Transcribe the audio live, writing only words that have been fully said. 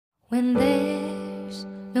When there's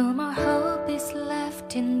no more hope is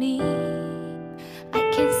left in me, I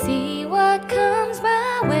can see what comes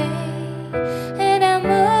my way, and I'm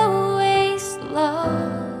always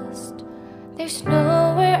lost. There's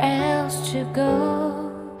nowhere else to go.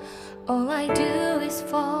 All I do is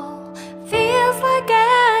fall. Feels like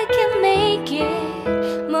I can make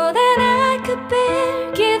it more than I could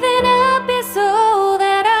bear. Giving up is all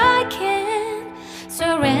that I can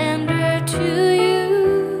surrender to you.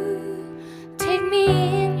 Take me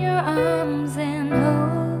in your arms and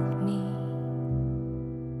hold me.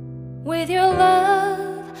 With your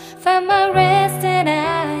love, find my rest, and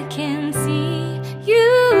I can see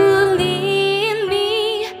you lead me.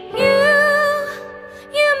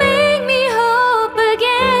 You make me hope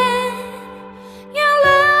again. Your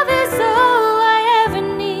love is all I ever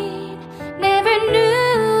need. Never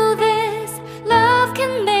knew this love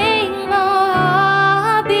can make my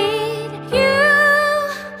heart beat.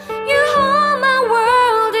 You hold my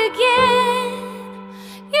world again.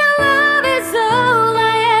 Your love is all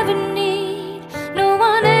I ever need. No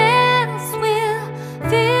one else will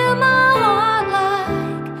fill my heart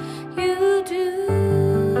like you do.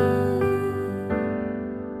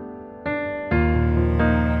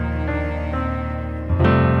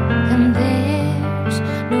 And there's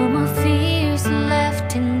no more fears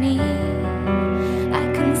left in me. I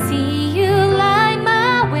can see you light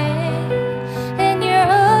my way, and you're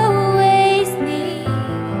always near.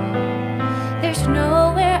 There's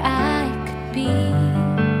nowhere I could be.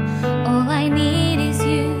 All I need is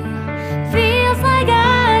you. Feels like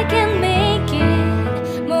I can make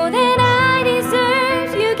it more than I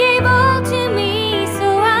deserve. You gave all to me so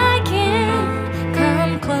I can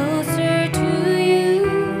come closer to you.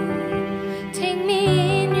 Take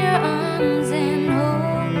me in your arms and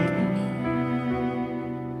hold me.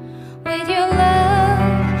 With your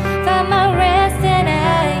love, find my rest, and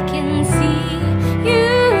I can see you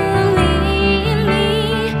lead me.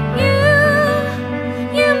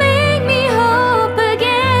 You make me hope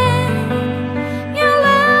again. Your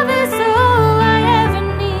love is all I ever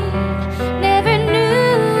need. Never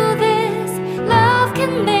knew this love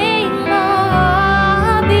can make my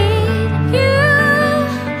heart beat.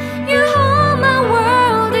 You hold my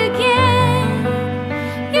world again.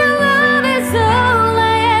 Your love is all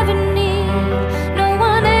I ever need. No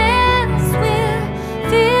one else will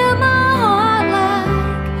fill my heart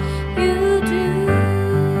like you do.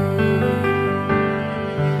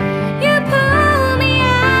 You pull me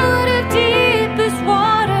out of deepest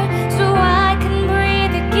water so I can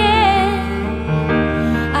breathe again.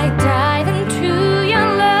 I dive into your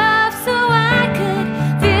love so I could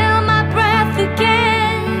feel my breath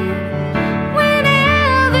again.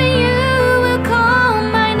 Whenever you will call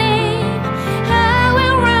my name, I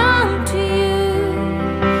will run to you.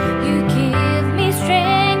 You give me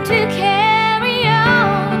strength to carry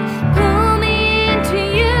on. Pull me into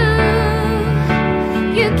you.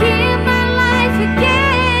 You give my life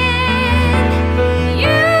again.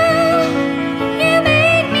 You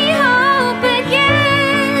make me hope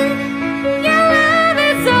again. Your love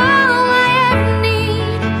is all I ever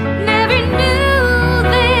need. Never knew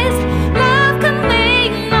this love could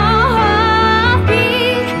make my heart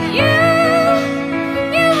beat.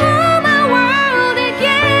 You hold my world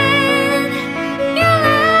again. Your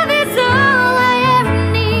love is all I ever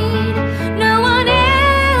need. No one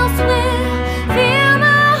else will fill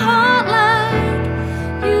my heart like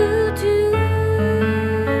you do.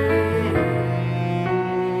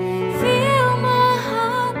 Fill my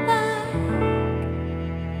heart like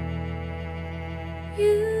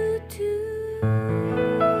you do.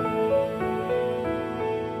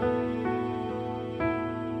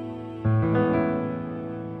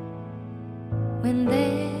 When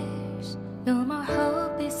there's no more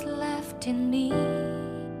hope is left in me,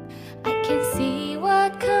 I can see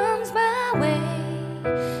what comes my way,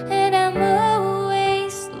 and I'm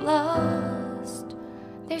always lost.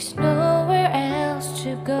 There's nowhere else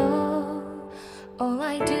to go. All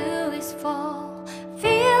I do is fall.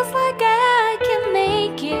 Feels like I can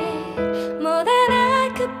make it more than I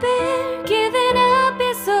could bear. Giving up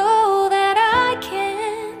is all that I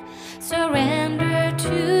can surrender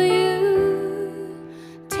to you.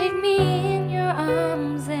 Take me in your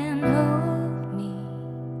arms and hold me.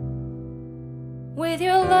 With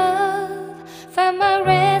your love, find my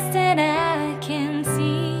rest, and I can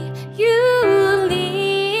see you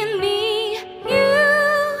lead me.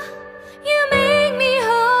 You make me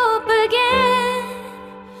hope again.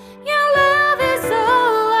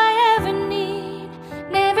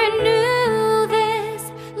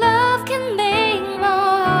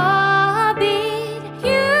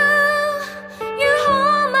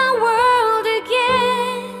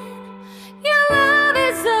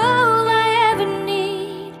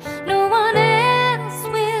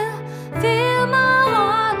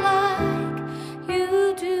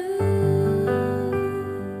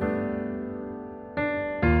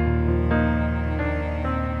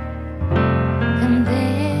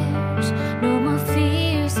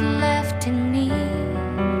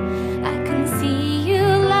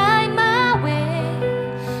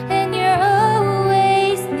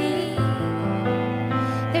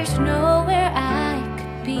 there's nowhere I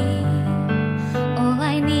could be. All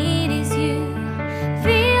I need is you.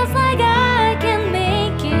 Feels like I can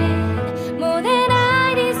make it more than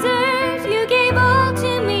I deserve. You gave all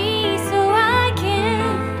to me so I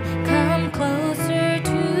can come closer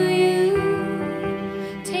to you.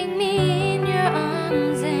 Take me in your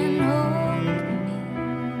arms and hold me.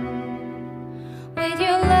 With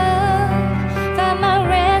your love, find my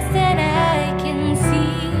rest and I can see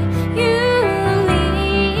you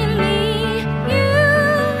lead me.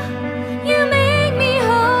 You make me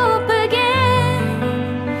hope again.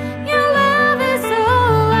 Your love is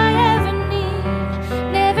all I ever need.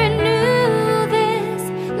 Never knew this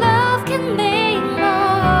love can make my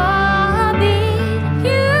heart beat.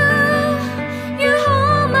 You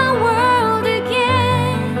hold my world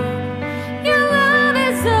again. Your love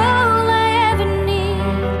is all I ever need.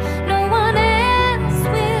 No one else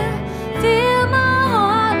will fill my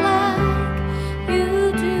heart like you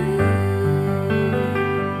do.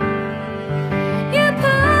 You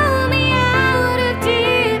pull me out of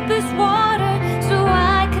deepest water so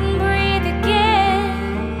I can breathe again.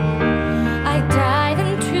 I dive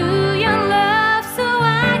into your love so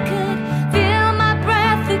I could feel my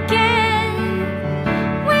breath again.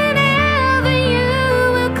 Whenever you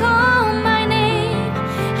will call my name,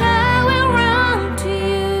 I will run to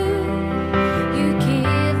you. You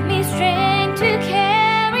give me strength to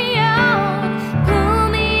carry on. Pull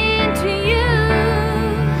me into you.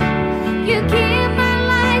 You give my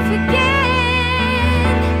life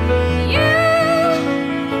again.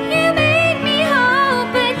 You make me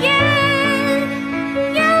hope again.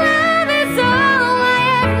 Your love is all I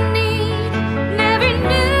ever need. Never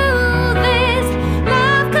knew this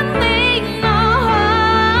love could make my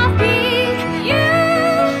heart beat.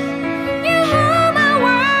 You hold my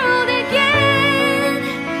world again.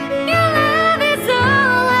 Your love is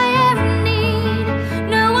all I ever need.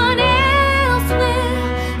 No one else will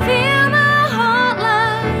fill my heart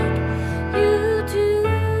like you do.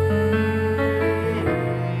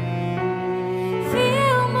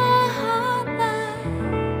 Fill my heart like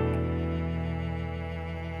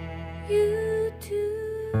you do.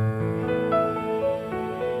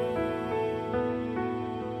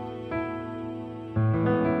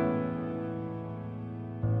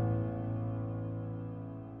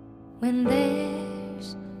 When there's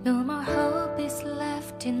no more hope is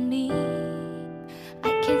left in me,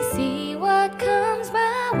 I can see what comes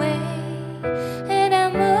my way, and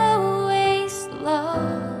I'm always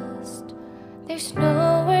lost. There's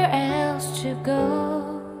nowhere else to go.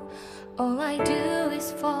 All I do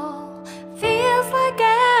is fall